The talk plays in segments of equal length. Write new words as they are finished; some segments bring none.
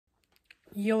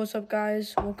Yo, what's up,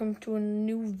 guys? Welcome to a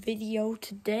new video.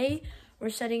 Today we're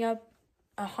setting up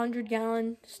a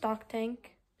 100-gallon stock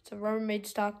tank. It's a Rubbermaid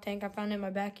stock tank. I found it in my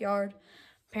backyard.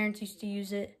 Parents used to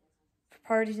use it for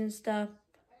parties and stuff.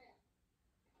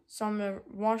 So I'm gonna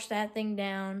wash that thing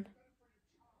down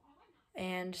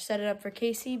and set it up for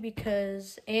Casey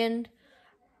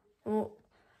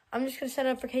I'm just gonna set it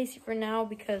up for Casey for now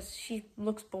because she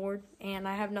looks bored and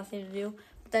I have nothing to do.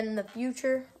 But then in the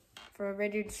future, for a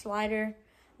radiator slider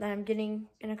that I'm getting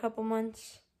in a couple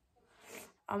months,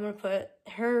 I'm gonna put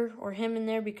her or him in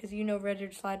there because you know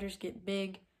radiator sliders get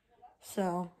big.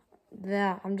 So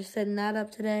yeah, I'm just setting that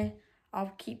up today.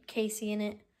 I'll keep Casey in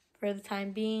it for the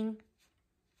time being.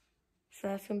 So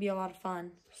that's gonna be a lot of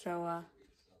fun. So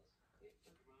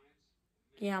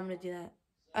yeah, I'm gonna do that.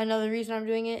 Another reason I'm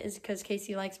doing it is because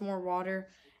Casey likes more water,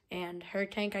 and her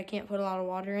tank I can't put a lot of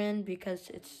water in because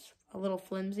it's a little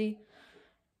flimsy.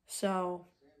 So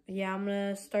yeah, I'm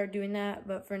gonna start doing that,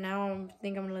 but for now I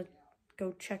think I'm gonna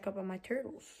go check up on my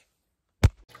turtles.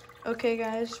 Okay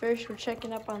guys, first we're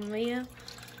checking up on Leo.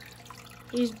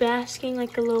 He's basking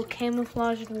like a little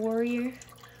camouflaged warrior.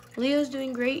 Leo's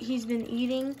doing great. He's been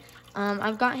eating.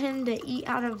 I've got him to eat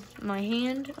out of my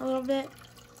hand a little bit.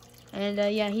 And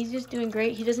yeah, he's just doing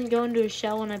great. He doesn't go into his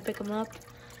shell when I pick him up,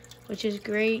 which is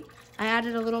great. I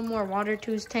added a little more water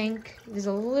to his tank. There's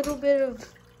a little bit of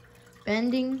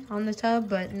bending on the tub,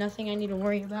 but nothing I need to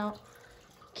worry about.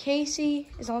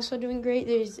 Casey is also doing great.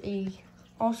 There's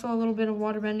also a little bit of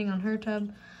water bending on her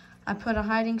tub. I put a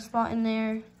hiding spot in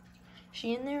there. Is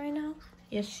she in there right now?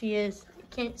 Yes, she is.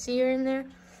 Can't see her in there.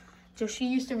 So she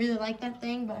used to really like that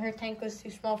thing, but her tank was too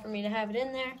small for me to have it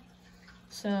in there.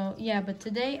 So yeah, but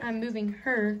today I'm moving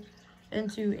her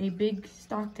into a big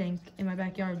stock tank in my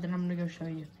backyard that I'm gonna go show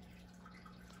you.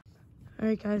 All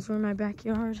right guys, we're in my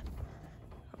backyard.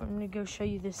 I'm gonna go show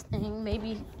you this thing.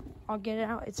 Maybe I'll get it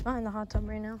out. It's behind the hot tub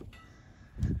right now.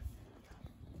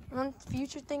 One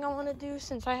future thing I wanna do,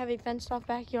 since I have a fenced off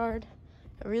backyard,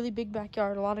 a really big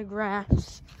backyard, a lot of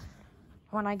grass,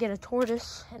 when I get a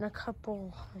tortoise in a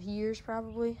couple of years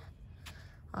probably.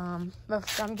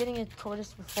 But I'm getting a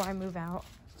tortoise before I move out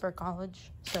for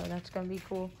college, so that's gonna be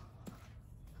cool.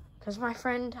 Cause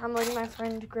I'm letting my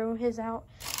friend grow his out,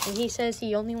 and he says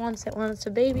he only wants it when it's a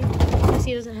baby, because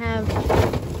he doesn't have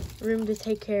room to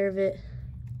take care of it.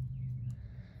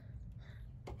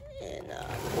 In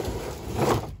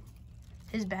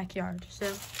his backyard, so.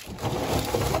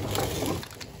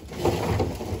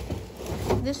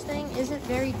 This thing isn't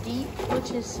very deep,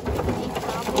 which is a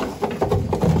problem.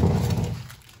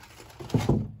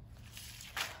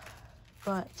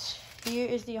 But here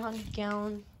is the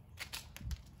 100-gallon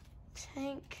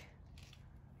tank.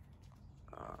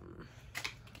 I'm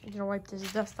gonna wipe this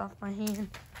dust off my hand.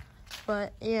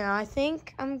 But yeah, I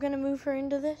think I'm gonna move her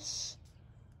into this.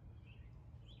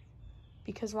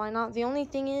 Because why not? The only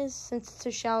thing is, since it's so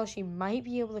shallow, she might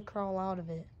be able to crawl out of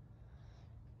it.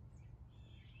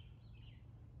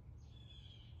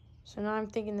 So now I'm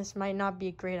thinking this might not be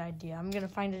a great idea. I'm gonna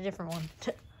find a different one.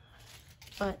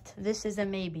 But this is a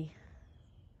maybe.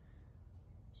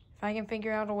 If I can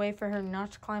figure out a way for her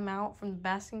not to climb out from the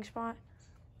basking spot,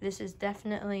 this is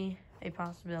definitely a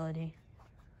possibility.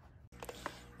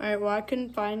 Alright, well, I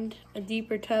couldn't find a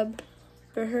deeper tub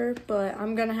for her, but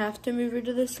I'm gonna have to move her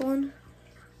to this one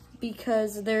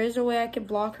because there is a way I could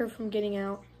block her from getting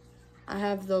out. I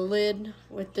have the lid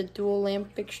with the dual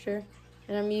lamp fixture,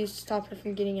 and I'm used to stop her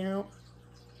from getting out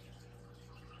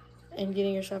and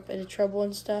getting herself into trouble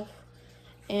and stuff.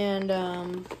 And,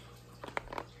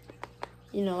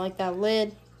 you know, like that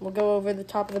lid will go over the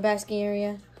top of the basking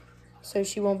area, so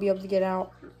she won't be able to get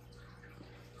out.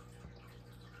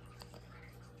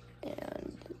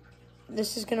 And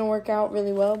this is gonna work out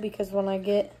really well because when I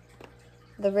get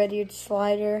the radiator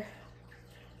slider,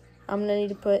 I'm gonna need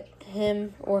to put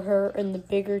him or her in the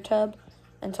bigger tub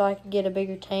until I can get a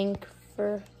bigger tank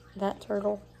for that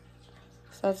turtle.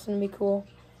 So that's gonna be cool.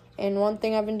 And one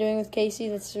thing I've been doing with Casey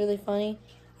that's really funny,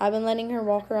 I've been letting her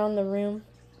walk around the room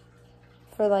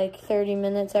for like 30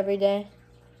 minutes every day,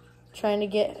 trying to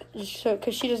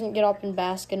because she doesn't get up and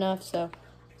bask enough, so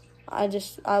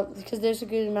because there's a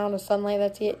good amount of sunlight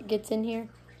that gets in here,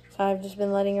 so I've just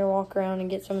been letting her walk around and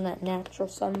get some of that natural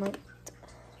sunlight.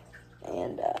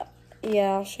 And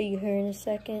yeah, I'll show you her in a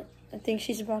second. I think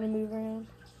she's about to move around.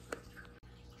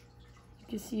 You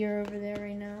can see her over there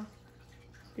right now,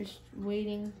 just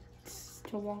waiting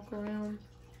to walk around.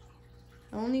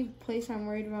 The only place I'm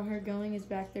worried about her going is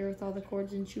back there with all the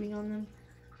cords and chewing on them,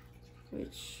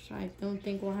 which I don't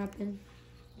think will happen.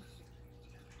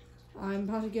 I'm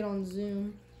about to get on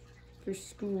Zoom for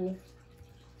school,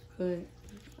 but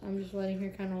I'm just letting her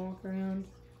kind of walk around.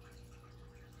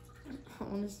 I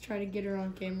want to try to get her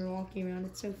on camera walking around.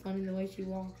 It's so funny the way she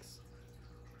walks.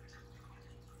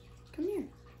 Come here.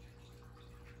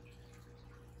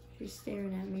 She's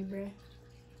staring at me, bruh.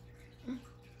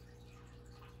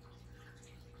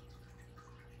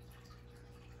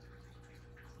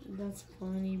 That's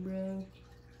funny, bro.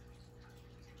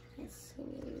 That's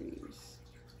hilarious.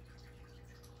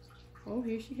 Oh,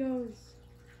 here she goes.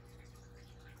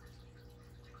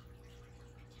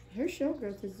 Her shell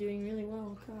growth is doing really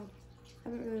well. God, I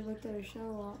haven't really looked at her shell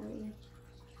a lot lately.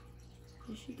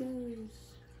 Here she goes.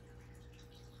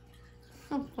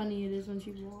 How funny it is when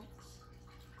she walks.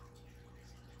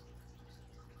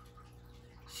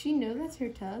 Does she know that's her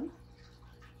tub?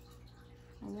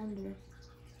 I wonder.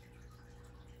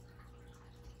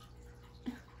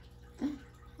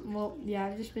 Well, yeah,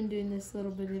 I've just been doing this a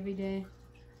little bit every day.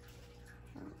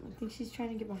 I think she's trying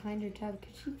to get behind her tub.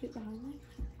 Could she fit behind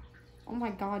there? Oh my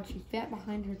God, she fit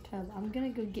behind her tub. I'm gonna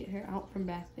go get her out from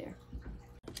back there.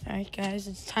 All right, guys,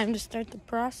 it's time to start the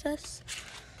process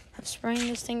of spraying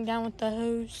this thing down with the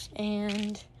hose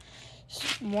and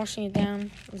washing it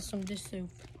down with some dish soap.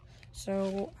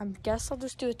 So I guess I'll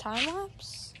just do a time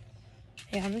lapse.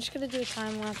 Yeah, I'm just gonna do a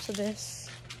time lapse of this.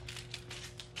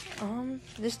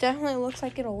 This definitely looks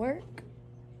like it'll work.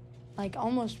 Like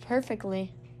almost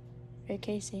perfectly. Right,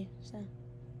 Casey? So.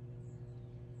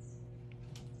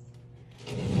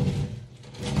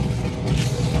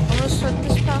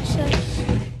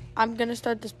 I'm gonna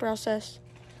start this process.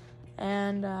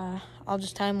 And I'll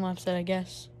just time lapse it, I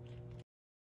guess.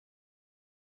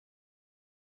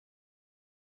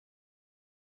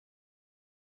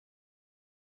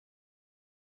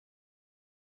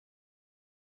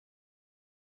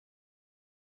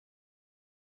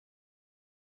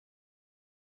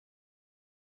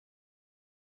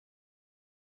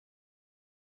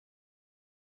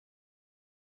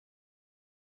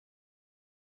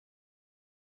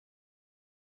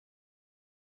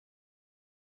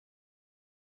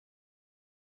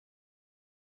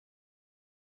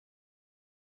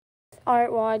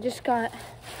 Alright, well, I just got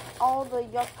all the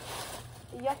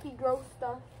yucky gross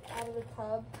stuff out of the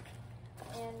tub.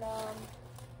 And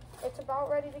it's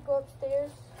about ready to go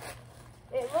upstairs.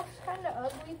 It looks kind of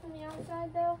ugly from the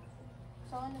outside though.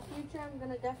 So in the future, I'm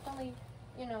going to definitely,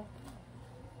 you know,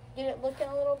 get it looking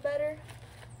a little better.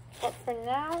 But for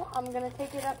now, I'm going to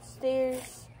take it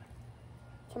upstairs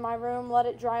to my room, let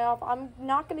it dry off. I'm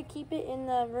not going to keep it in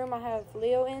the room I have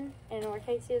Leo in and where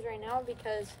Casey is right now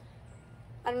because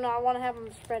I don't know, I want to have them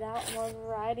spread out, more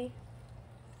variety.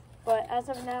 But as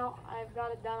of now, I've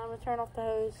got it done. I'm going to turn off the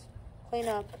hose, clean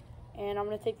up, and I'm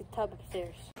going to take the tub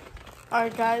upstairs.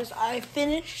 Alright guys, I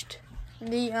finished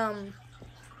the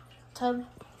tub.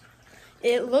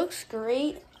 It looks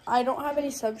great. I don't have any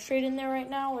substrate in there right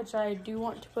now, which I do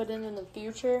want to put in the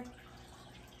future.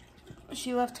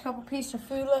 She left a couple pieces of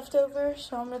food left over,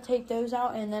 so I'm going to take those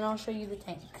out, and then I'll show you the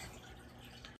tank.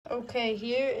 Okay,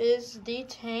 here is the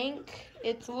tank.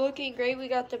 It's looking great. We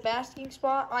got the basking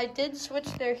spot. I did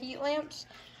switch their heat lamps,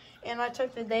 and I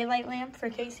took the daylight lamp for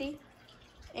Casey.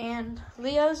 And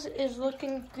Leo's is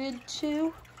looking good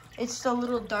too. It's still a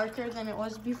little darker than it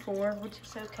was before, which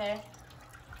is okay.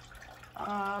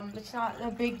 It's not a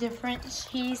big difference.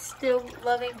 He's still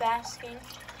loving basking.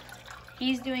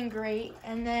 He's doing great.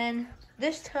 And then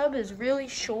this tub is really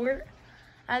short,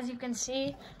 as you can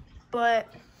see, but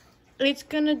it's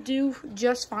gonna do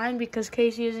just fine because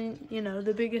Casey isn't, you know,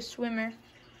 the biggest swimmer.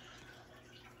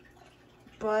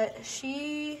 But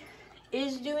she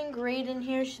is doing great in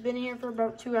here. She's been here for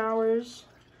about 2 hours.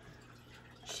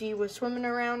 She was swimming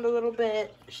around a little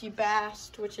bit. She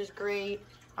basked, which is great.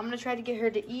 I'm gonna try to get her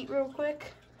to eat real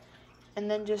quick and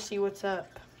then just see what's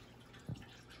up.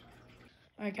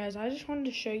 Alright guys, I just wanted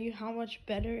to show you how much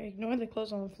better, ignore the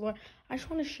clothes on the floor. I just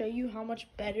want to show you how much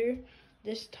better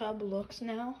this tub looks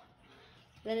now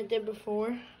than it did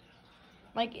before.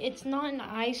 Like, it's not an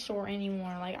eyesore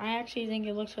anymore. Like, I actually think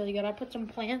it looks really good. I put some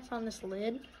plants on this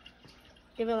lid,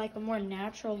 give it like a more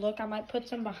natural look. I might put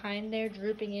some behind there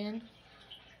drooping in.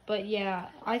 But yeah,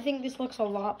 I think this looks a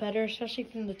lot better, especially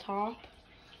from the top.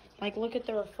 Like, look at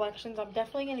the reflections. I'm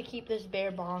definitely going to keep this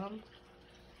bare bottom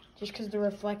just because the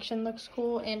reflection looks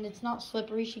cool and it's not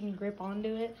slippery. She can grip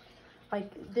onto it.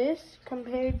 Like, this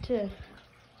compared to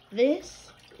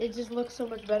this, it just looks so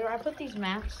much better. I put these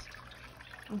mats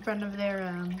in front of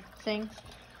their things.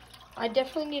 I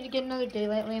definitely need to get another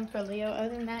daylight lamp for Leo. Other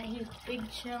than that, he's big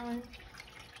chilling.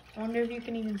 I wonder if you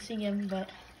can even see him, but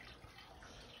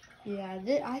yeah,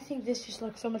 I think this just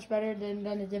looks so much better than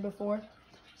it did before.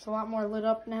 It's a lot more lit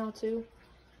up now too.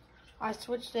 I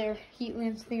switched their heat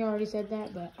lamps. I think I already said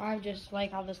that, but I just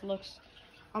like how this looks.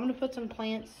 I'm gonna put some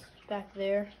plants back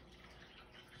there,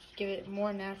 give it a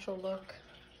more natural look.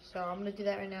 So I'm gonna do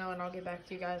that right now, and I'll get back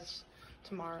to you guys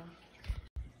tomorrow.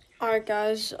 All right,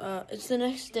 guys, it's the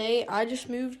next day. I just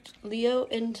moved Leo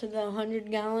into the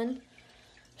 100-gallon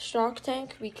stock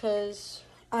tank because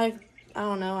I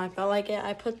don't know, I felt like it.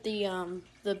 I put the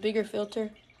bigger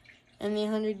filter in the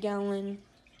 100-gallon.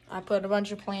 I put a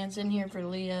bunch of plants in here for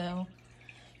Leo.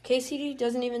 KCD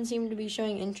doesn't even seem to be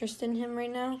showing interest in him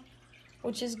right now,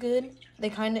 which is good. They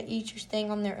kind of each are staying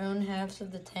on their own halves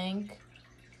of the tank,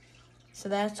 so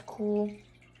that's cool.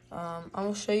 I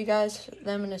will show you guys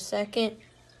them in a second.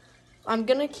 I'm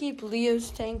gonna keep Leo's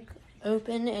tank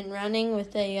open and running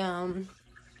with a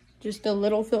just a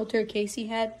little filter Casey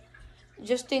had,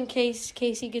 just in case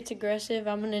Casey gets aggressive.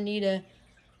 I'm gonna need to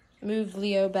move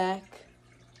Leo back.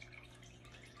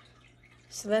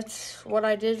 So that's what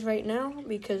I did right now,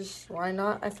 because why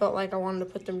not? I felt like I wanted to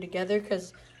put them together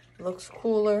because it looks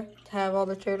cooler to have all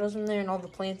the turtles in there and all the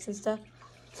plants and stuff.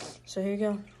 So here you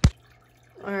go.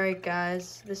 Alright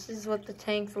guys, this is what the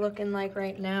tank's looking like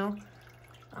right now.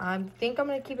 I think I'm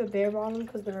going to keep a bare bottom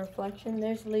because the reflection.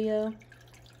 There's Leo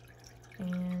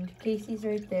and Casey's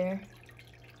right there.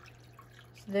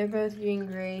 So they're both doing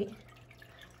great.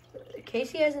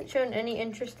 Casey hasn't shown any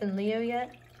interest in Leo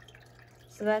yet,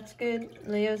 so that's good.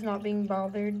 Leo's not being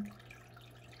bothered.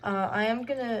 I am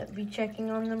going to be checking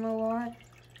on them a lot.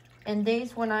 And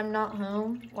days when I'm not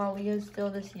home, while Leo's still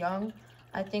this young,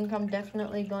 I think I'm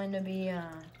definitely going to be,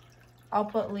 I'll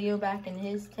put Leo back in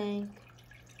his tank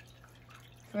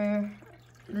for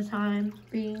the time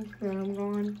being when I'm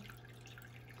gone.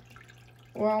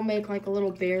 Or I'll make like a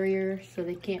little barrier so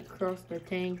they can't cross the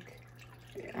tank.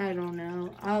 I don't know.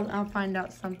 I'll find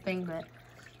out something, but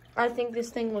I think this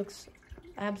thing looks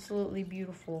absolutely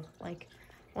beautiful. Like,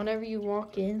 whenever you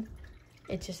walk in,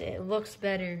 it looks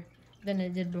better than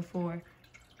it did before.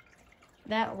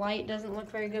 That light doesn't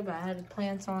look very good, but I added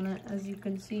plants on it, as you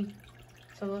can see,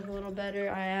 so it looks a little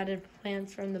better. I added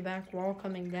plants from the back wall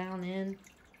coming down in.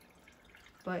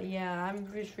 But yeah,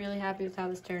 I'm just really happy with how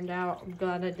this turned out. I'm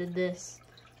glad I did this.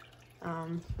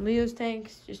 Leo's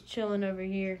tank's just chilling over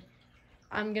here.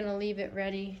 I'm gonna leave it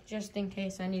ready just in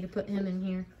case I need to put him in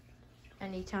here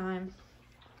anytime.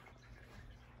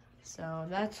 So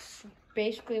that's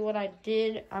basically what I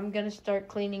did. I'm gonna start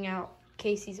cleaning out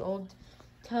Casey's old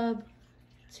tub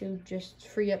to just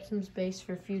free up some space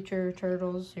for future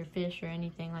turtles or fish or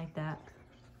anything like that.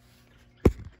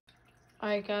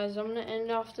 Alright guys, I'm gonna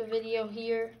end off the video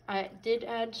here. I did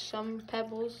add some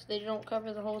pebbles. They don't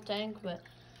cover the whole tank, but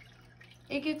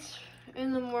it gets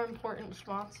in the more important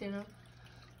spots, you know.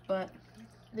 But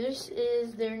this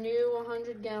is their new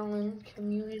 100-gallon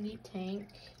community tank.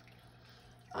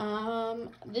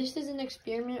 This is an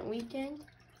experiment weekend.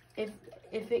 If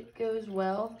it goes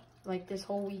well, like this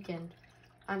whole weekend,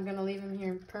 I'm gonna leave him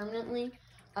here permanently.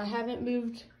 I haven't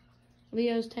moved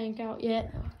Leo's tank out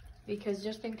yet because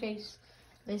just in case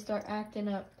they start acting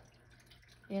up,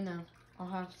 you know, I'll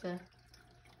have to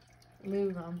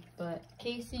move them. But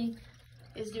Casey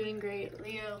is doing great.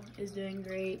 Leo is doing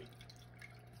great.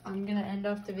 I'm gonna end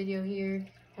off the video here.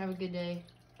 Have a good day,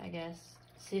 I guess.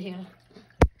 See ya.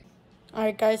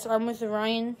 Alright guys, I'm with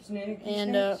Ryan,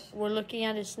 and we're looking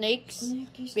at his snakes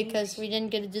because we didn't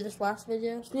get to do this last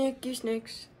video.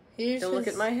 Snakes. Here's Don't look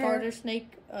his at my hair. starter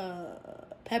snake,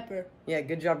 Pepper. Yeah,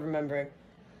 good job remembering.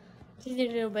 He's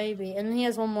a little baby. And he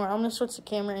has one more. I'm going to switch the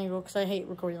camera angle because I hate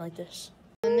recording like this.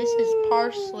 And this is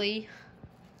Parsley.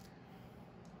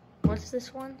 What's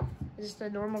this one? Is this the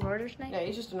normal garter snake? Yeah,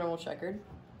 he's just a normal checkered.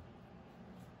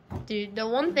 Dude, the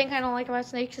one thing I don't like about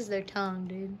snakes is their tongue,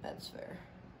 dude. That's fair.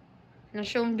 And I'll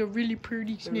show him the really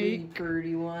pretty The snake. really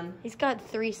pretty one. He's got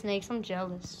 3 snakes. I'm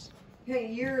jealous.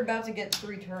 Hey, you're about to get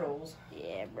 3 turtles.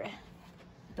 Yeah, bruh.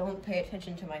 Don't pay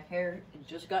attention to my hair. It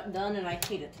just got done and I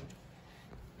hate it.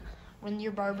 When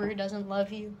your barber doesn't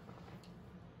love you.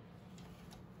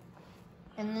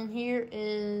 And then here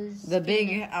is the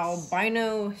big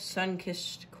albino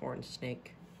sun-kissed corn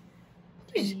snake.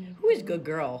 Who is good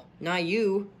girl? Not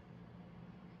you.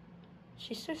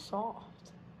 She's so soft.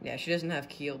 Yeah, she doesn't have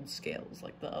keeled scales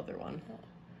like the other one.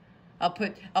 I'll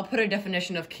put a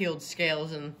definition of keeled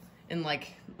scales in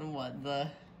what the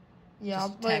yeah,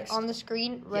 I'll put it on the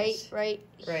screen right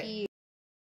here.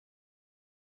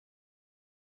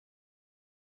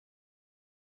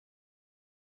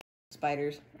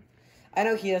 Spiders. I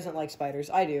know he doesn't like spiders.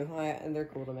 I do, and they're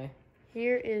cool to me.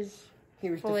 Here is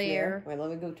Here's Flare. the flare. Wait, let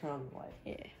me go turn on the light.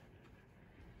 Yeah.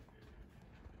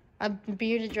 A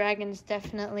bearded dragon is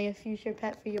definitely a future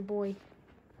pet for your boy.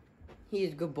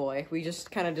 He's a good boy. We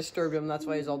just kind of disturbed him. That's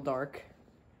why he's all dark.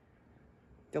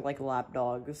 They're like lap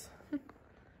dogs.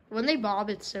 When they bob,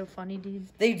 it's so funny, dude.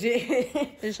 They do. They're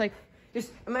just like...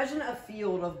 Just imagine a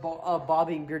field of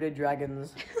bobbing bearded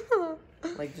dragons.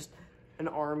 Like just an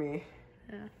army.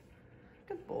 Yeah.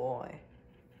 Good boy.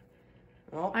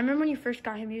 Well, I remember when you first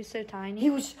got him, he was so tiny. he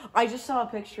was. I just saw a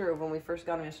picture of when we first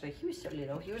got him yesterday. He was so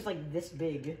little. He was like this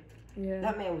big. Yeah.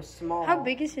 That man was small. How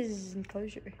big is his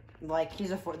enclosure? Like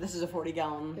this is a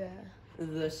 40-gallon. Yeah.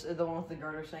 The one with the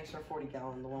garter snakes are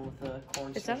 40-gallon. The one with the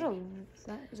corn. Is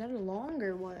snake. is that a long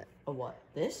or what? A what?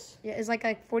 This? Yeah, it's like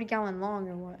a 40-gallon long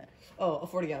or what? Oh, a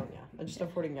 40-gallon. Yeah, just a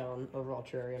 40-gallon overall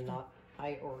terrarium, not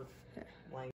height or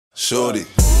length. Shorty,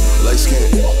 light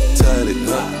skin, tatted,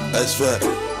 huh? That's fat.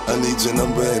 I need your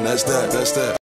number and that's that.